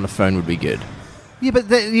games on a phone would be good. Yeah, but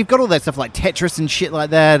you've got all that stuff like Tetris and shit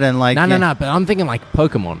like that, and No, but I'm thinking like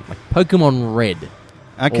Pokemon Red.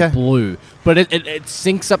 Okay. Or Blue. But it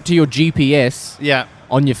syncs up to your GPS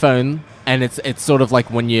on your phone, and it's sort of like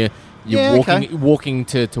when you're walking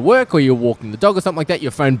to work, or you're walking the dog or something like that, your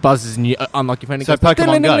phone buzzes and you unlock your phone and so goes,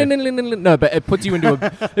 Pokemon Go. No, but it puts you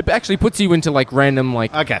into it actually puts you into like random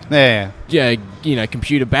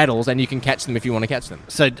computer battles, and you can catch them if you want to catch them.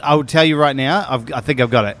 So I will tell you right now, I think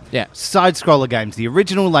I've got it. Yeah. Side scroller games, the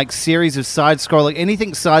original series of side scroller,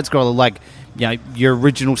 anything side scroller your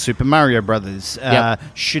original Super Mario Brothers,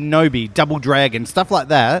 Shinobi, Double Dragon, stuff like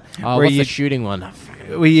that. Where what's the shooting one?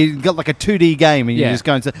 Where you got like a 2D game and you just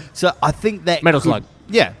go into... So I think that... Metal Slug.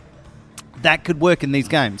 Yeah. That could work in these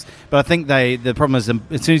games. But I think the problem is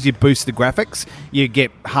as soon as you boost the graphics, you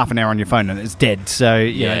get half an hour on your phone and it's dead.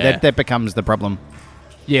 So that becomes the problem.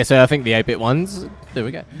 Yeah, so I think the 8-bit ones... There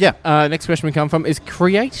we go. Yeah. Next question we come from is,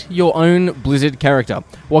 create your own Blizzard character.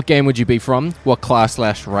 What game would you be from? What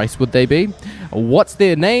class/race would they be? What's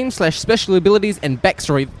their name/special abilities and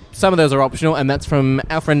backstory? Some of those are optional, and that's from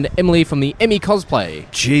our friend Emily from the Emmy Cosplay.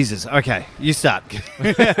 Jesus. Okay, you start.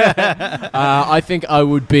 I think I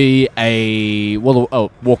would be a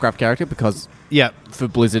Warcraft character, because for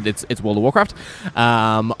Blizzard it's World of Warcraft.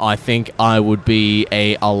 I think I would be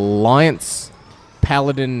a Alliance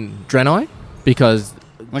Paladin Draenei, because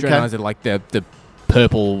Draenei are like the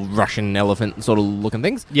purple Russian elephant sort of looking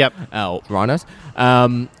things. Yep. Rhinos.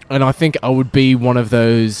 And I think I would be one of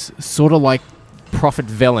those sort of like Prophet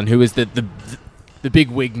Velen, who is the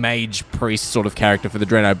big wig mage priest sort of character for the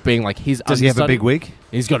Draenei, being like his... Does he have a big wig?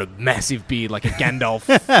 He's got a massive beard, like a Gandalf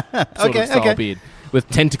sort of style beard, with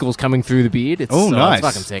tentacles coming through the beard. Nice. It's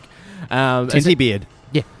fucking sick. Tinty beard.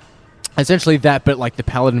 Yeah. Essentially that, but like the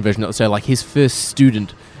Paladin version. So like his first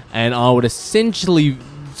student, and I would essentially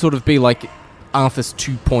sort of be like Arthas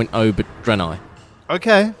 2.0, but Draenei.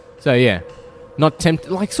 Okay. So yeah. Not sort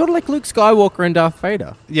of like Luke Skywalker and Darth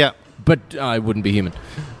Vader. Yeah. But I wouldn't be human.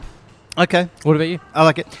 Okay. What about you? I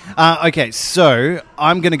like it. Okay, so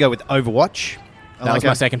I'm going to go with Overwatch. That was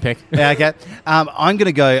my second pick. Yeah, okay. I'm going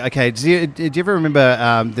to go... Okay, did you ever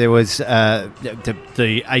remember there was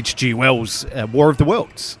the H.G. Wells War of the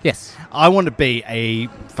Worlds? Yes. I want to be a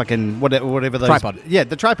fucking... whatever those... Tripod. Yeah,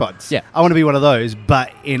 the tripods. Yeah. I want to be one of those,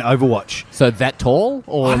 but in Overwatch. So that tall?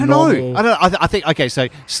 Or I don't normal? know. I think... Okay, so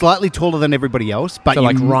slightly taller than everybody else, but... So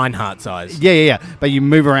like Reinhardt size. Yeah. But you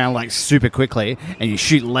move around like super quickly and you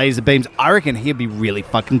shoot laser beams. I reckon he'd be really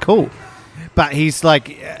fucking cool. But he's like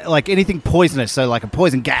anything poisonous, so like a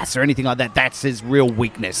poison gas or anything like that, that's his real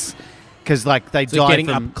weakness. Because like they die getting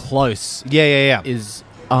from... up close. Yeah. Is...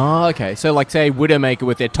 Oh, okay. So like say Widowmaker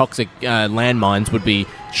with their toxic landmines would be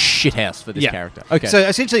shithouse for this character. Okay. So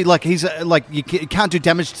essentially like he's you can't do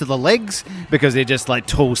damage to the legs because they're just like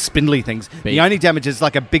tall spindly things. Big. The only damage is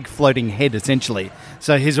like a big floating head essentially.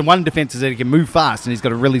 So his one defense is that he can move fast and he's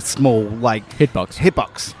got a really small like...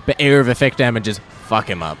 Hitbox. But area of effect damages fuck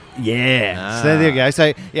him up. Yeah. So there you go.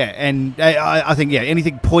 So yeah, and I think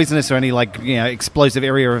anything poisonous or any explosive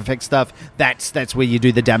area of effect stuff, that's where you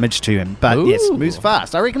do the damage to him. But yes, moves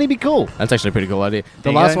fast. I reckon he'd be cool. That's actually a pretty cool idea.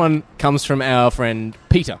 The last one comes from our friend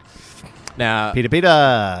Peter. Now,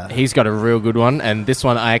 Peter. He's got a real good one, and this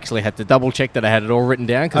one I actually had to double check that I had it all written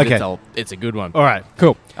down because it's a good one. All right,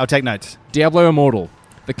 cool. I'll take notes. Diablo Immortal.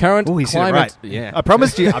 The current climate... said it right. Yeah. I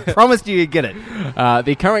promised you'd get it.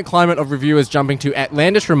 The current climate of reviewers jumping to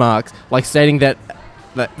outlandish remarks, like stating that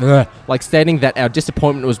stating that our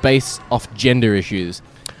disappointment was based off gender issues.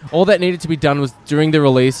 All that needed to be done was during the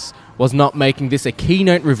release was not making this a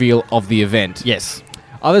keynote reveal of the event. Yes.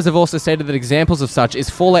 Others have also stated that examples of such is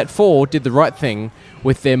Fallout 4 did the right thing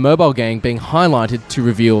with their mobile game being highlighted to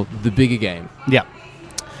reveal the bigger game. Yeah.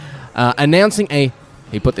 Announcing a,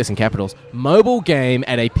 he put this in capitals, mobile game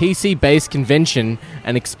at a PC-based convention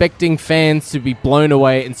and expecting fans to be blown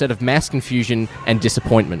away instead of mass confusion and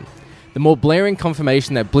disappointment. The more blaring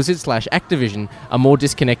confirmation that Blizzard/Activision are more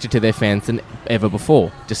disconnected to their fans than ever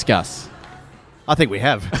before. Discuss. I think we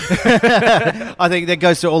have. I think that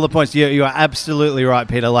goes to all the points. You are absolutely right,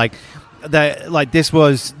 Peter. This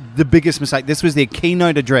was the biggest mistake. This was their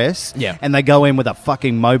keynote address, and they go in with a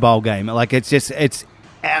fucking mobile game.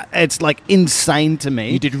 It's like insane to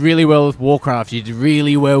me. You did really well with Warcraft. You did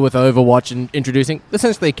really well with Overwatch and introducing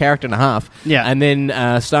essentially a character and a half. Yeah. And then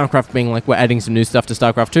StarCraft being like, we're adding some new stuff to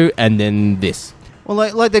StarCraft 2, and then this. Well,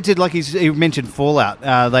 like they did, like he mentioned Fallout.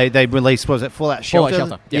 They released, what was it, Fallout Shelter? Fallout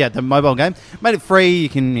Shelter, yeah, the mobile game. Made it free. You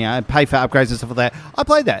can pay for upgrades and stuff like that. I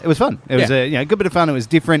played that. It was fun. It was a good bit of fun. It was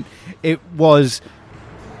different. It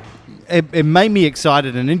made me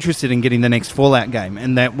excited and interested in getting the next Fallout game,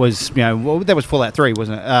 and that was that was Fallout 3,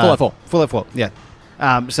 wasn't it? Fallout 4. Fallout 4. Yeah.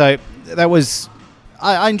 So that was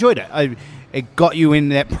I enjoyed it. It got you in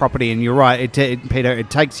that property, and you're right, Peter.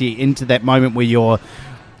 It takes you into that moment where you're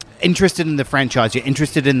interested in the franchise, you're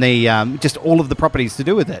interested in the just all of the properties to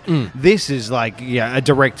do with it. This is a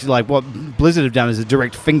direct, what Blizzard have done is a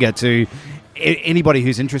direct finger to anybody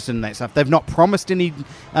who's interested in that stuff. They've not promised any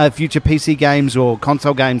future PC games or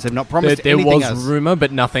console games. They've not promised anything else. There was rumour,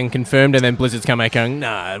 but nothing confirmed, and then Blizzard's come out going,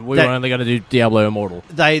 nah, we're only going to do Diablo Immortal.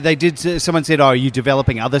 They did. Someone said, are you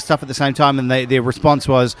developing other stuff at the same time? And their response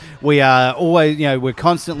was, we are always, we're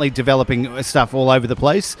constantly developing stuff all over the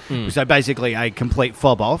place. So basically a complete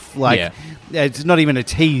fob off. It's not even a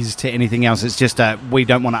tease to anything else. It's just we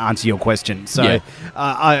don't want to answer your question. So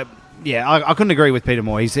I couldn't agree with Peter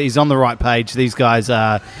more. He's on the right page. These guys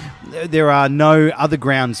there are no other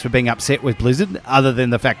grounds for being upset with Blizzard other than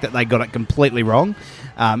the fact that they got it completely wrong.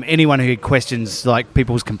 Anyone who questions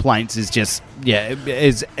people's complaints is just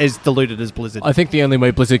is as deluded as Blizzard. I think the only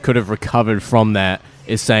way Blizzard could have recovered from that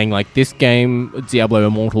is saying this game, Diablo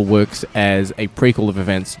Immortal, works as a prequel of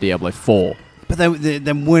events to Diablo 4. But they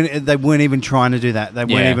weren't even trying to do that. They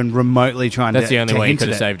weren't even remotely trying That's to. That's the only way you hint could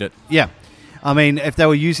at have saved it. Yeah. I mean, if they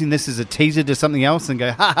were using this as a teaser to something else and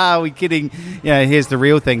go, are we kidding? Here's the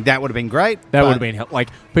real thing. That would have been great. That would have been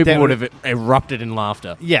people would have erupted in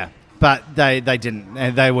laughter. Yeah, but they didn't.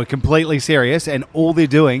 And they were completely serious. And all they're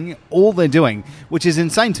doing, which is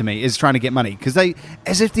insane to me, is trying to get money because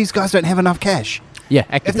as if these guys don't have enough cash. Yeah,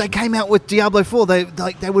 if they came out with Diablo 4,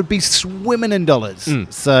 they would be swimming in dollars.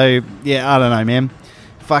 So I don't know, man.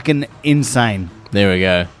 Fucking insane. There we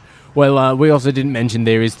go. Well, we also didn't mention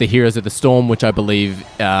there is the Heroes of the Storm, which I believe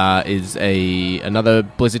is another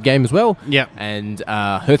Blizzard game as well. Yeah. And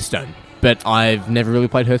Hearthstone. But I've never really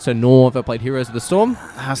played Hearthstone, nor have I played Heroes of the Storm.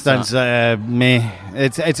 Hearthstone's meh.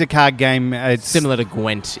 It's a card game. It's similar to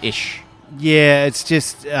Gwent-ish. Yeah, it's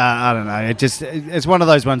just I don't know. It's one of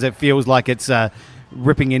those ones that feels like it's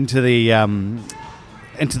ripping into the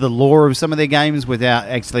lore of some of their games without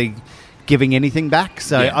actually giving anything back.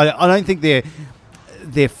 So I don't think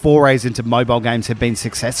their forays into mobile games have been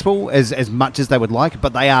successful as much as they would like,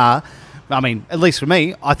 but they are. I mean, at least for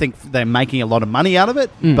me, I think they're making a lot of money out of it.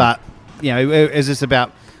 But is this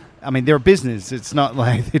about? I mean, they're a business. It's not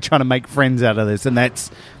like they're trying to make friends out of this, and that's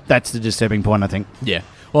the disturbing point, I think. Yeah.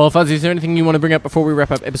 Well, Fuzzy, is there anything you want to bring up before we wrap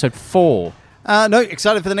up episode 4? No,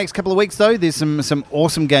 excited for the next couple of weeks, though. There's some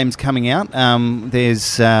awesome games coming out.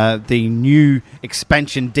 There's the new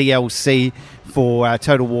expansion DLC for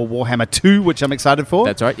Total War Warhammer 2, which I'm excited for.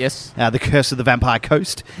 That's right, yes. The Curse of the Vampire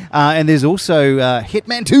Coast. And there's also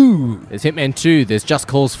Hitman 2. There's Hitman 2. There's Just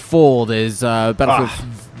Cause 4. There's Battlefield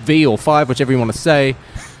V or 5, whichever you want to say.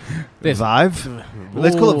 There's Vive.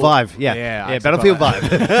 Let's call it Vive. Yeah, Battlefield Vive.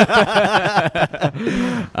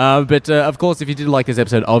 But of course, if you did like this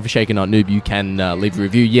episode of Shaken Not Noob, you can leave a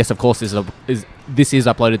review. Yes, of course, this is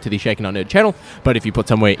uploaded to the Shaken Not Nerd channel. But if you put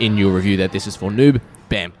somewhere in your review that this is for Noob,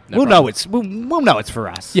 bam, we'll know it's for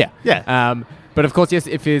us. Yeah. But of course, yes,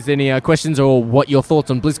 if there's any questions or what your thoughts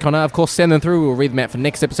on BlizzCon are, of course, send them through. We'll read them out for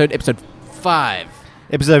next episode 5.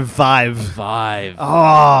 Episode 5. 5.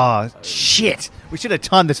 Oh, shit. We should have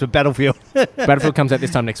timed this with Battlefield. Battlefield comes out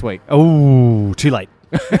this time next week. Oh, too late.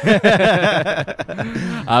 But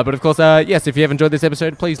of course, yes, if you have enjoyed this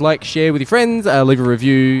episode, please like, share with your friends, leave a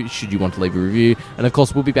review, should you want to leave a review. And of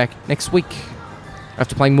course, we'll be back next week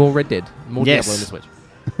after playing more Red Dead. More Diablo on the Switch.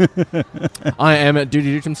 I am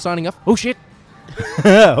Duty Dutum signing off. Oh, shit.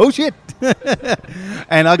 Oh, shit.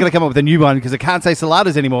 And I'm going to come up with a new one because I can't say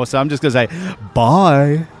saladas anymore, so I'm just going to say,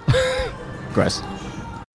 bye. Gross.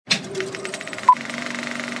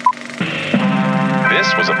 This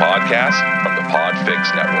was a podcast from the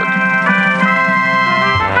Podfix Network.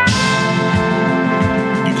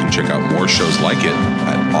 You can check out more shows like it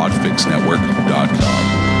at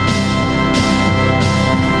podfixnetwork.com.